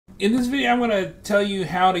In this video, I'm going to tell you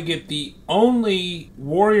how to get the only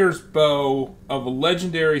warrior's bow of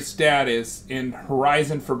legendary status in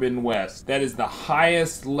Horizon Forbidden West. That is the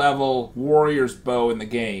highest level warrior's bow in the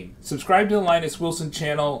game. Subscribe to the Linus Wilson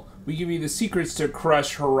channel. We give you the secrets to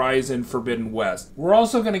crush Horizon Forbidden West. We're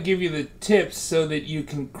also going to give you the tips so that you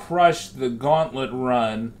can crush the Gauntlet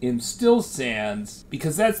Run in Stillsands,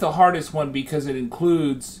 because that's the hardest one because it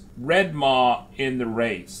includes Red Maw in the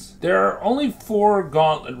race. There are only 4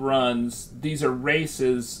 Gauntlet Runs. These are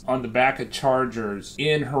races on the back of chargers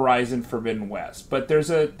in Horizon Forbidden West. But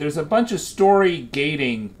there's a bunch of story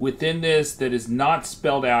gating within this that is not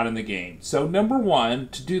spelled out in the game. So number 1,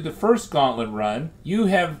 to do the first Gauntlet Run, you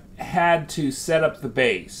have had to set up the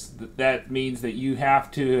base. That means that you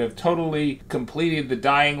have to have totally completed the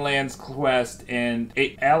Dying Lands quest, and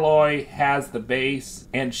Aloy has the base,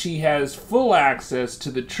 and she has full access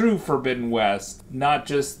to the true Forbidden West, not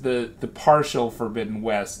just the partial Forbidden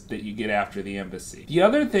West that you get after the embassy. The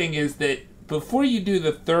other thing is that before you do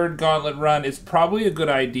the 3rd Gauntlet Run, it's probably a good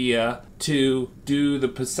idea to do the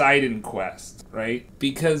Poseiden quest, right?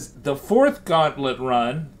 Because the 4th Gauntlet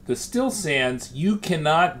Run, the Stillsands, you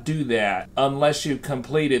cannot do that unless you've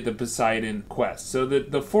completed the Poseiden quest. So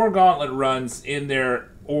the 4 Gauntlet Runs in their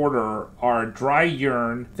order are Dry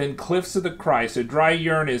Yearn, then Cliffs of the Cry. So Dry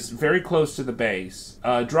Yearn is very close to the base.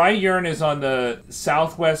 Dry Yearn is on the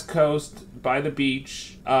southwest coast by the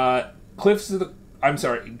beach. Dry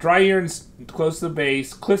Yearn's close to the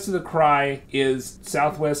base. Cliffs of the Cry is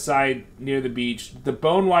southwest side near the beach. The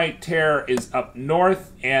Bonewhite Tear is up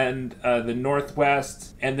north and the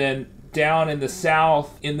northwest. And then down in the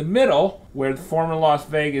south, in the middle, where the former Las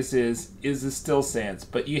Vegas is the Stillsands.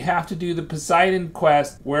 But you have to do the Poseiden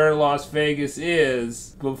quest where Las Vegas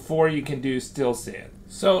is before you can do Stillsands.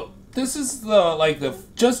 So this is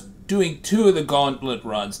just doing 2 of the Gauntlet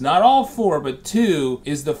Runs. Not all 4, but 2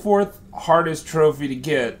 is the 4th hardest trophy to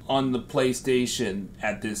get on the PlayStation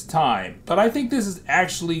at this time. But I think this is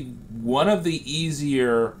actually one of the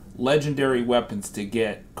easier legendary weapons to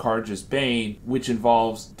get, Carja's Bane, which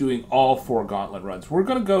involves doing all 4 Gauntlet Runs. We're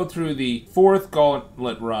going to go through the 4th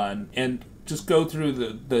Gauntlet Run and just go through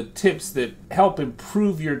the tips that help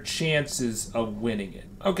improve your chances of winning it.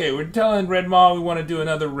 Okay, we're telling Red Maw we want to do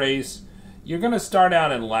another race. You're going to start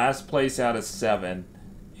out in last place out of 7,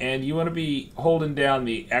 and you want to be holding down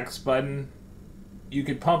the X button. You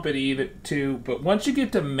can pump it even too, but once you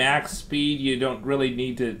get to max speed, you don't really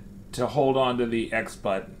need to hold on to the X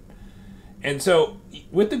button. And so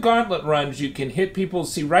with the Gauntlet Runs, you can hit people.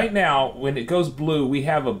 See, right now, when it goes blue, we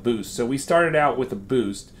have a boost. So we started out with a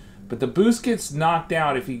boost, but the boost gets knocked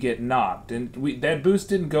out if you get knocked, and that boost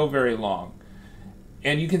didn't go very long.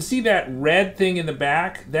 And you can see that red thing in the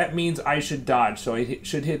back. That means I should dodge. So I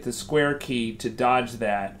should hit the square key to dodge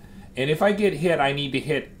that. And if I get hit, I need to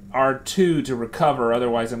hit R2 to recover.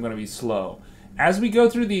 Otherwise, I'm going to be slow. As we go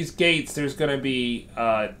through these gates, there's going to be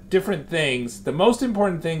different things. The most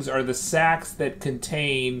important things are the sacks that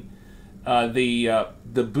contain the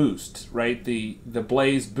boost, right? The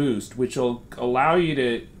blaze boost, which will allow you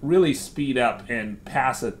to really speed up and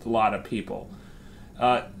pass a lot of people.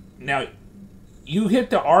 Now, you hit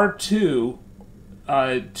the R2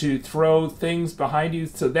 to throw things behind you.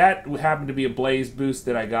 So that happened to be a blaze boost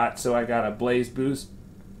that I got. So I got a blaze boost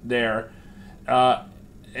there.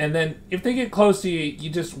 And then if they get close to you, you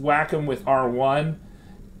just whack them with R1.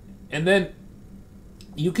 And then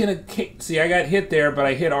you can... See, I got hit there, but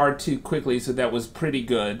I hit R2 quickly, so that was pretty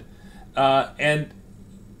good. And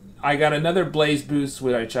I got another blaze boost,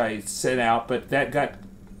 which I sent out, but that got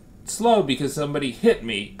slow because somebody hit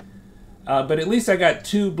me. But at least I got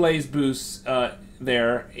 2 blaze boosts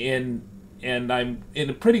there, and I'm in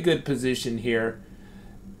a pretty good position here.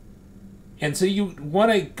 And so you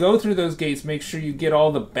want to go through those gates, make sure you get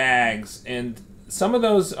all the bags, and some of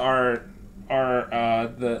those are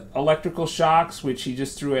the electrical shocks, which he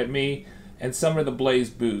just threw at me, and some are the blaze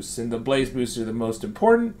boosts, and the blaze boosts are the most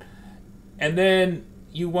important. And then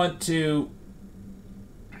you want to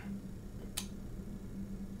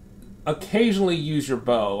occasionally use your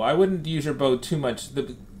bow. I wouldn't use your bow too much.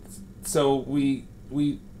 So we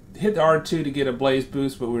hit R2 to get a blaze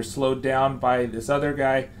boost, but we're slowed down by this other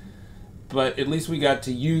guy. But at least we got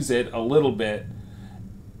to use it a little bit.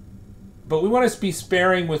 But we want to be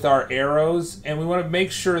sparing with our arrows, and we want to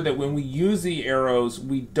make sure that when we use the arrows,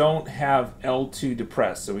 we don't have L2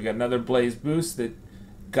 depressed. So we got another blaze boost that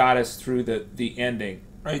got us through the ending.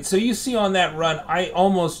 Right, so you see on that run, I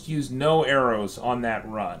almost used no arrows on that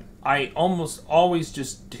run. I almost always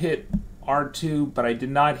just hit R2, but I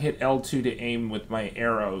did not hit L2 to aim with my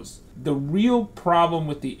arrows. The real problem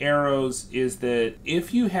with the arrows is that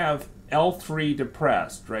if you have L3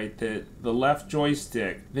 depressed, right, the left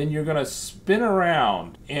joystick, then you're going to spin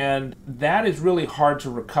around, and that is really hard to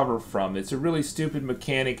recover from. It's a really stupid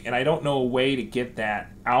mechanic, and I don't know a way to get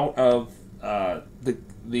that out of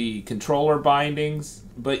the controller bindings,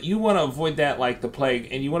 but you want to avoid that like the plague,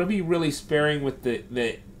 and you want to be really sparing with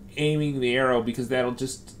the aiming the arrow, because that'll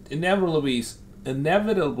just inevitably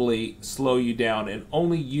slow you down, and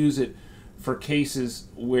only use it for cases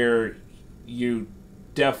where you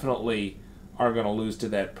definitely are going to lose to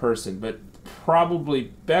that person. But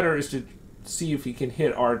probably better is to see if you can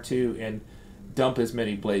hit R2 and dump as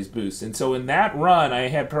many blaze boosts. And so in that run, I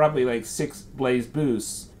had probably like 6 blaze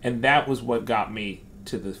boosts, and that was what got me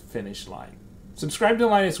to the finish line. Subscribe to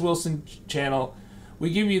Linus Wilson's channel. We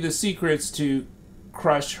give you the secrets to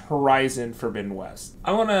crush Horizon Forbidden West.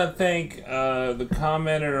 I want to thank the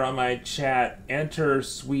commenter on my chat, Enter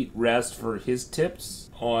Sweet Rest, for his tips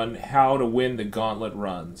on how to win the Gauntlet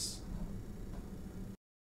Runs.